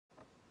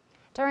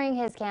During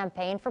his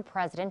campaign for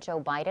president,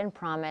 Joe Biden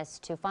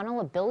promised to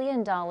funnel $1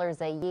 billion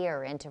a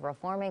year into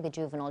reforming the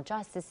juvenile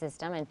justice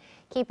system and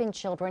keeping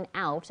children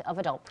out of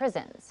adult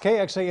prisons.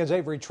 KXAN's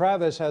Avery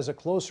Travis has a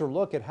closer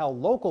look at how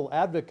local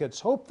advocates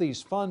hope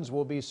these funds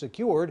will be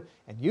secured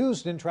and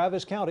used in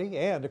Travis County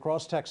and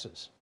across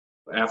Texas.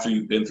 After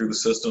you've been through the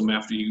system,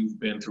 after you've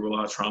been through a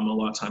lot of trauma, a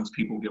lot of times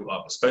people give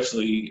up,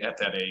 especially at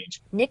that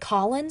age. Nick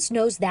Hollins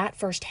knows that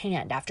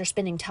firsthand after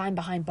spending time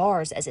behind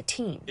bars as a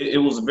teen. It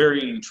was a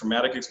very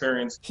traumatic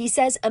experience. He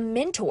says a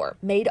mentor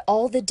made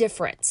all the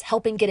difference,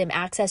 helping get him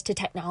access to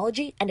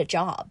technology and a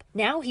job.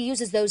 Now he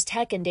uses those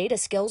tech and data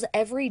skills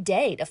every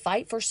day to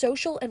fight for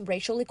social and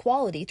racial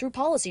equality through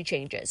policy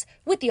changes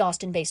with the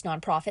Austin-based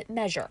nonprofit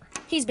Measure.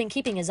 He's been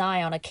keeping his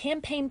eye on a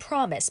campaign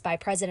promise by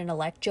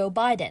President-elect Joe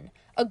Biden,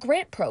 a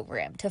grant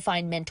program to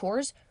find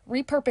mentors,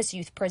 repurpose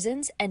youth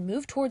prisons, and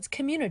move towards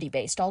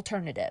community-based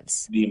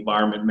alternatives. The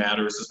environment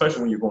matters,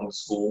 especially when you're going to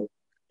school.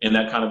 In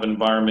that kind of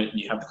environment,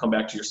 you have to come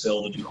back to your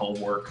cell to do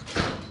homework.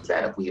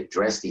 That if we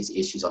address these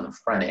issues on the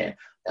front end,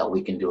 that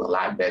we can do a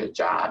lot better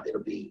job.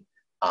 It'll be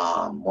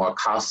more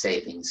cost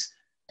savings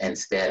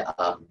instead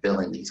of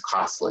building these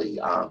costly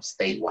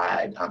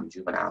statewide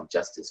juvenile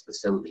justice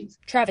facilities.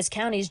 Travis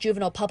County's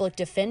juvenile public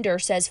defender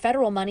says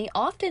federal money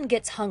often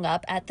gets hung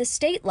up at the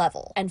state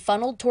level and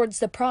funneled towards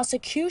the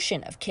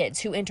prosecution of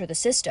kids who enter the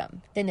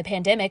system. Then the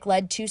pandemic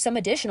led to some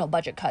additional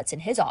budget cuts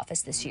in his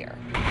office this year.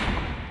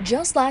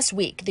 Just last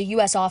week, the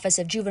U.S. Office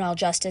of Juvenile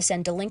Justice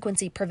and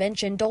Delinquency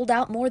Prevention doled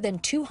out more than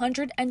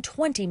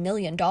 $220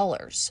 million,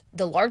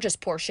 the largest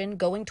portion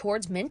going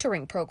towards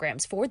mentoring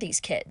programs for these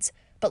kids,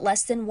 but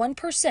less than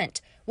 1%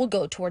 will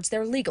go towards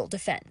their legal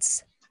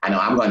defense. I know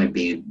I'm going to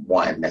be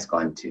one that's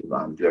going to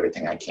do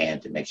everything I can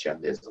to make sure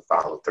there's a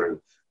follow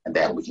through and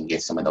that we can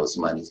get some of those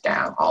monies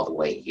down all the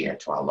way here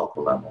to our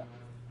local level.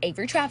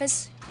 Avery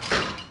Travis,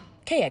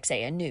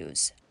 KXAN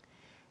News.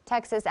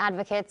 Texas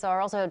advocates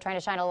are also trying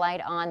to shine a light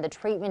on the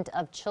treatment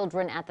of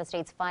children at the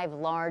state's 5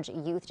 large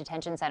youth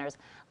detention centers.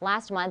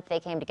 Last month, they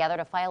came together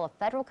to file a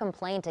federal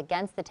complaint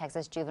against the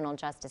Texas Juvenile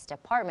Justice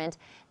Department.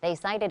 They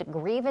cited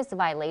grievous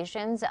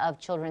violations of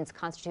children's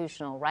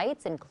constitutional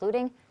rights,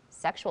 including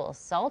sexual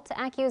assault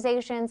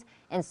accusations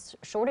and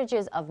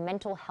shortages of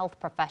mental health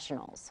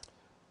professionals.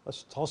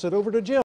 Let's toss it over to Jim.